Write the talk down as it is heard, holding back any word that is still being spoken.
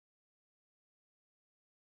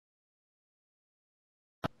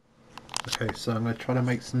Okay, so I'm going to try to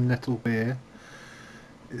make some nettle beer.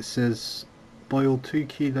 It says boil 2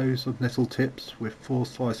 kilos of nettle tips with 4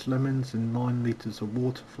 sliced lemons and 9 litres of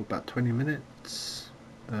water for about 20 minutes.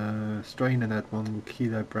 Strain and add 1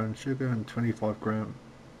 kilo brown sugar and 25-gram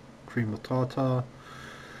cream of tartar.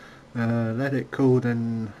 Let it cool,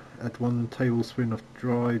 then add 1 tablespoon of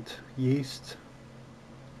dried yeast.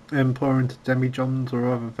 Then pour into demijohns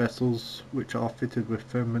or other vessels which are fitted with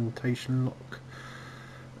fermentation lock.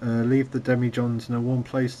 Leave the demijohns in a warm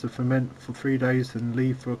place to ferment for 3 days, and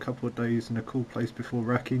leave for a couple of days in a cool place before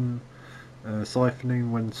racking. Siphoning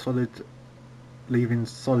when solid, leaving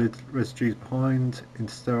solid residues behind in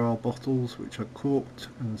sterile bottles which are corked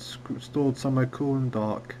and stored somewhere cool and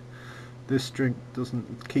dark. This drink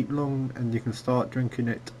doesn't keep long, and you can start drinking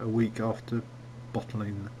it a week after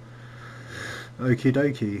bottling. Okie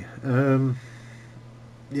dokie.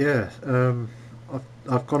 Yeah,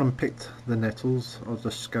 I've gone and picked the nettles. I'll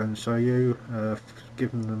just go and show you.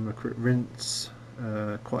 Given them a quick rinse.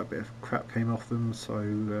 Quite a bit of crap came off them, so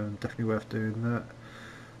definitely worth doing that.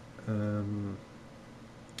 And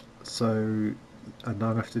I'm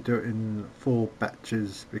going to have to do it in 4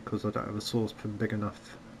 batches because I don't have a saucepan big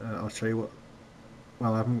enough. I'll show you what.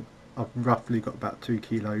 Well, I've roughly got about 2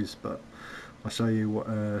 kilos, but I'll show you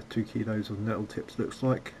what 2 kilos of nettle tips looks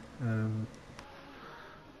like.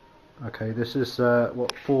 Okay, this is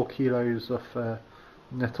what 4 kilos of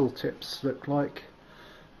nettle tips look like.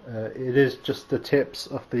 It is just the tips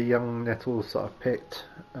of the young nettles that I've picked,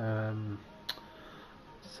 so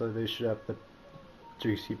they should have the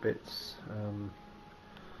juicy bits.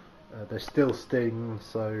 They still sting,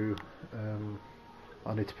 so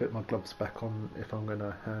I need to put my gloves back on if I'm going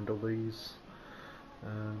to handle these.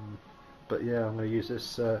 But yeah, I'm going to use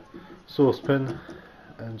this saucepan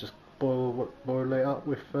and just boil it up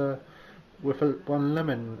with 1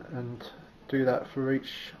 lemon, and do that for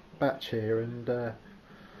each batch here, and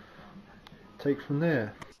take from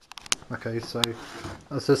there. Okay, so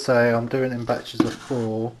as I say, I'm doing it in batches of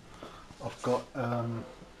 4. I've got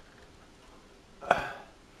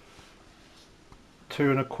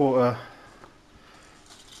 2 1/4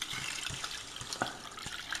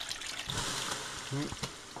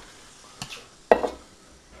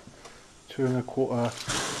 2 1/4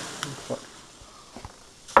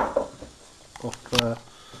 of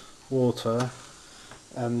water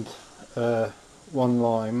and 1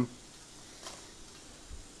 lime.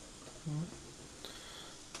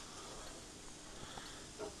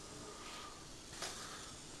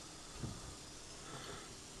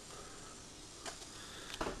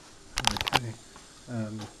 Okay.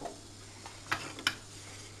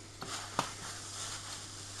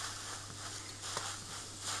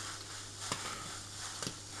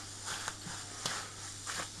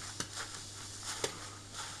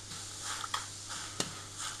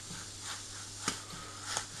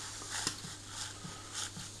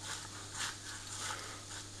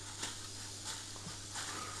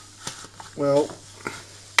 Well,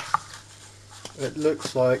 it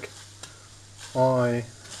looks like I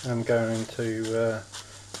am going to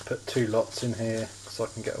put 2 lots in here because I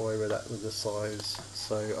can get away with that with the size.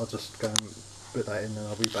 So I'll just go and put that in and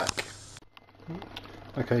I'll be back.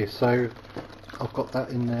 Okay, so I've got that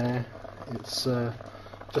in there. It's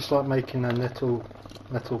just like making a nettle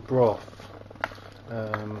broth,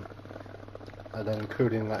 and then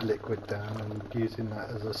cooling that liquid down and using that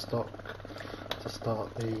as a stock to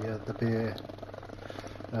start the beer.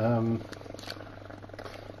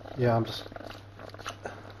 Yeah, I'm just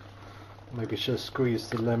maybe should squeeze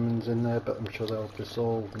the lemons in there, but I'm sure they'll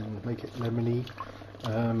dissolve and make it lemony.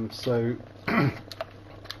 So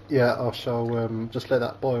yeah, I shall just let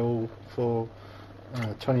that boil for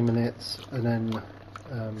 20 minutes and then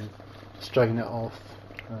strain it off.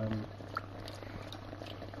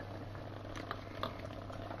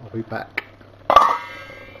 I'll be back.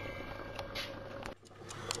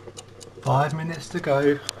 5 minutes to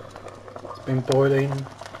go. It's been boiling.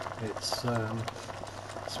 It's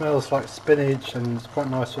smells like spinach and it's quite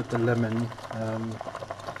nice with the lemon.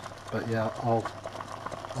 But yeah, I've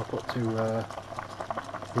got to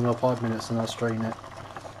another 5 minutes and I'll strain it.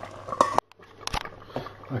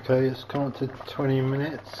 Okay, it's come up to 20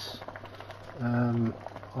 minutes.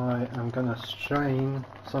 I am going to strain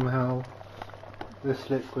somehow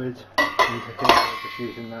this liquid into here, just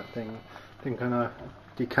using that thing. I think I'm going to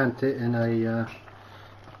decant it in a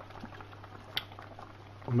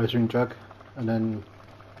measuring jug, and then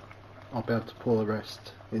I'll be able to pour the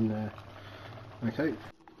rest in there. Okay,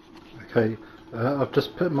 I've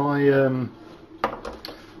just put my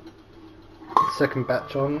second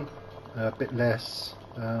batch on, a bit less.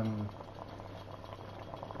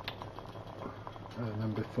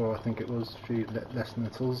 than before. I think it was a few less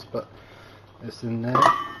nettles, but it's in there.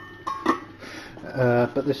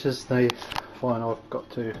 But this is the fine. I've got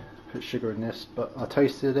to put sugar in this, but I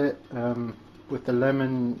tasted it with the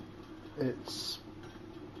lemon. It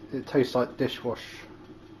tastes like dishwash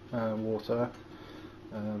water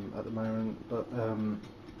at the moment, but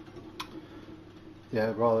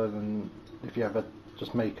yeah, rather than if you ever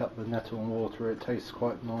just make up the nettle and water, it tastes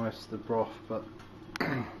quite nice, the broth. But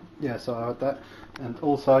yeah, so I had that, and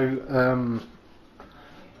also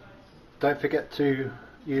don't forget to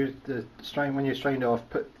use the strain when you strain it. I've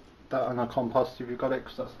put that on a compost if you've got it,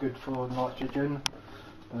 because that's good for nitrogen.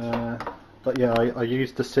 But yeah, I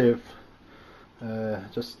used the sieve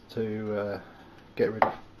just to get rid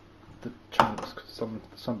of the chunks, because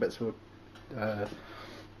some bits were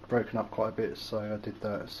broken up quite a bit, so I did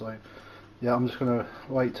that. So yeah, I'm just going to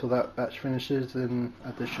wait till that batch finishes and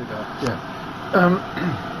add the sugar. Yeah.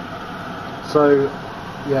 So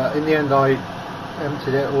yeah, in the end I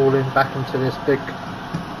emptied it all back into this big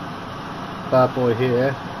bad boy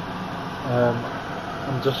here.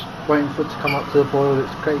 I'm just waiting for it to come up to the boil.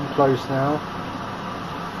 It's getting close now.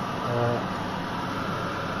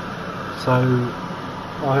 So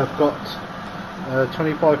I have got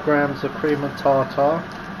 25 grams of cream of tartar.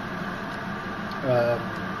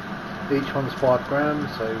 Each one's 5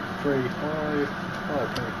 grams, so 3, 5,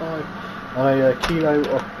 25. And a kilo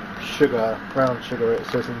of sugar, brown sugar, it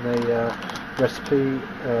says in the recipe.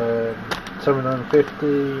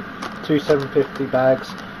 750, 750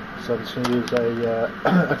 bags. So I'm just going to use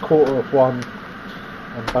a quarter of one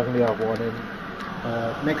and bung the other one in.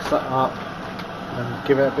 Mix that up and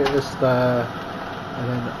give it a bit of a stir, and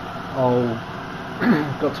then I'll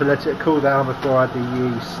got to let it cool down before I add the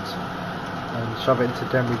yeast and shove it into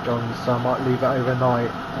demijohns. So I might leave it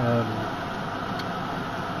overnight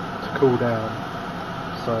to cool down.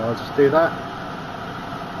 So I'll just do that.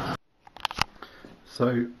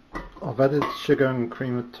 So I've added sugar and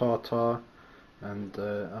cream of tartar, and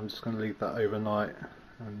I'm just going to leave that overnight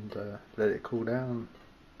and let it cool down.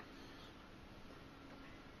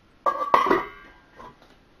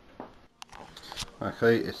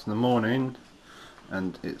 Okay, it's in the morning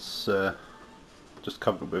and it's just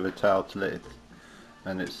covered with a towel to let it,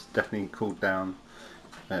 and it's definitely cooled down.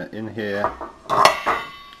 In here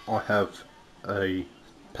I have a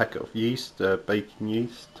packet of yeast, baking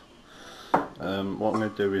yeast. What I'm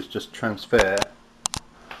going to do is just transfer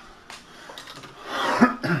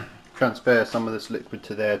some of this liquid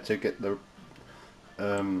to there to get the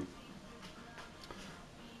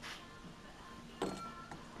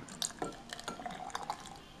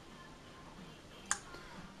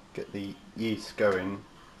yeast going.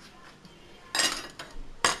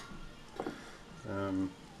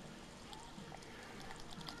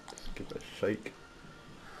 Just give it a shake.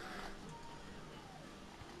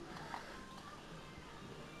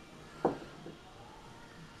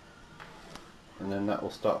 And then that will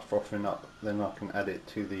start frothing up. Then I can add it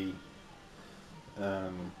to the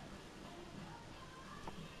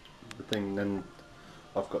thing. Then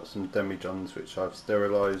I've got some demijohns which I've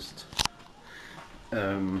sterilised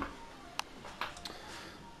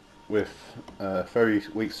with very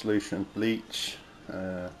weak solution of bleach,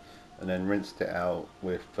 and then rinsed it out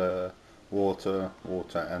with water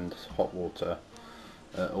and hot water,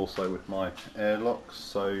 also with my airlocks.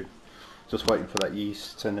 So just waiting for that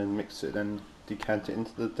yeast, and then mix it and decant it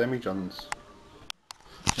into the demijohns.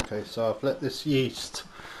 Okay, so I've let this yeast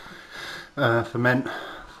ferment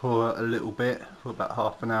for a little bit, for about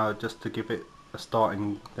half an hour, just to give it a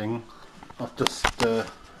starting thing. I've just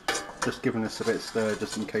given this a bit stir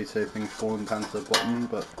just in case anything's fallen down to the bottom,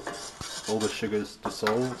 but all the sugar's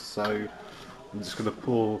dissolved. So I'm just going to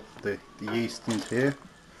pour the yeast into here.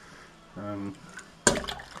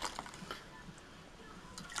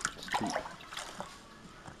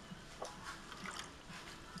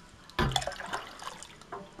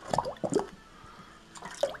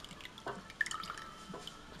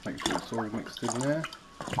 Make sure it's all mixed in there.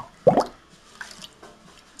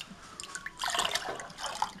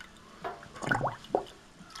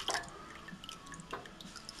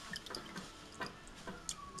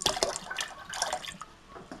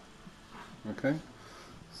 Okay,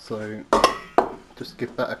 so just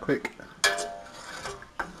give that a quick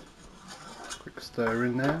stir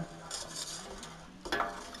in there.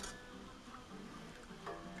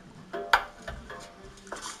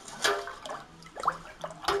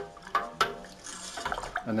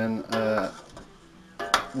 And then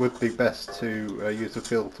would be best to use a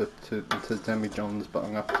filter to demijohns, but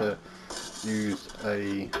I'm going to have to use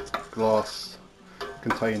a glass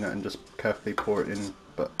container and just carefully pour it in.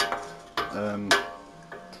 But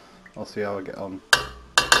I'll see how I get on.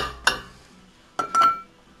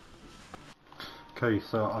 Okay,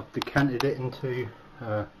 so I've decanted it into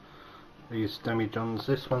these demi-johns.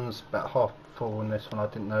 This one's about half full, and this one I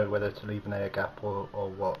didn't know whether to leave an air gap or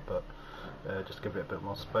what, but just give it a bit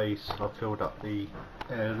more space. I've filled up the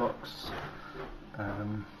airlocks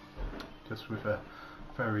just with a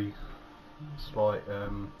very slight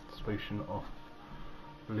solution of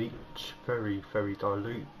bleach, very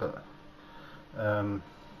dilute, but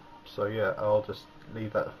so yeah, I'll just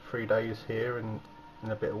leave that 3 days here in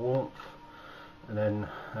a bit of warmth, and then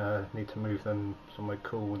need to move them somewhere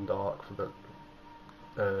cool and dark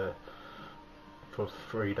for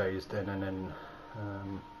 3 days then, and then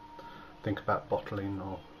think about bottling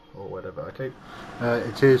or whatever. Okay,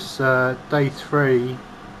 it is day 3,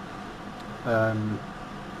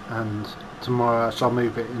 and tomorrow I shall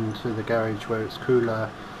move it into the garage where it's cooler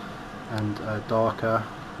and darker.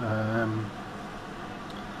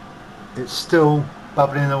 It's still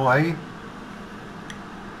bubbling away,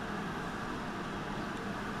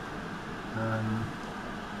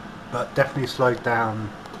 but definitely slowed down.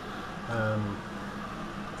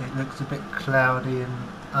 It looks a bit cloudy and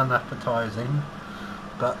unappetizing,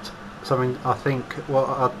 but something I think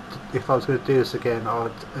if I was going to do this again,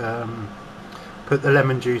 I'd put the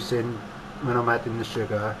lemon juice in when I'm adding the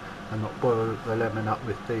sugar and not boil the lemon up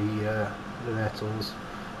with the nettles,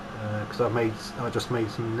 because I just made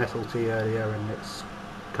some nettle tea earlier and it's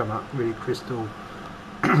come up really crystal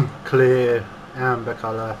clear amber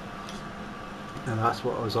colour, and that's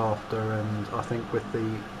what I was after. And I think with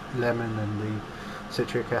the lemon and the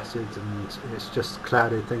citric acid, and it's just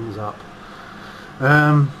clouded things up.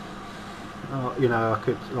 You know, I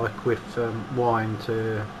could, like with wine,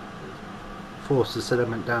 to force the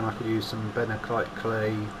sediment down, I could use some beneclite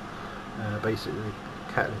clay, basically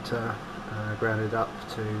cat litter, grounded up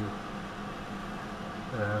to,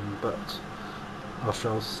 but I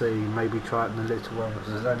shall see. Maybe try it in a little one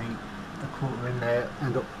because there's only a quarter in there,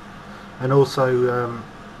 and also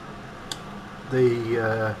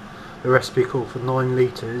the recipe called for 9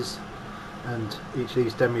 litres, and each of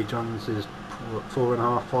these demi-johns is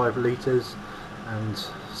 4.5–5 litres, and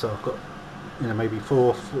so I've got, you know, maybe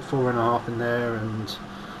 4.5 in there, and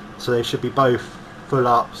so they should be both full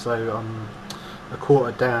up, so I'm a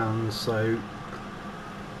quarter down, so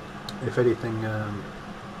if anything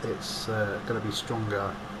it's going to be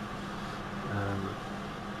stronger,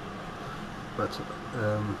 but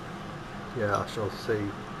yeah, I shall see.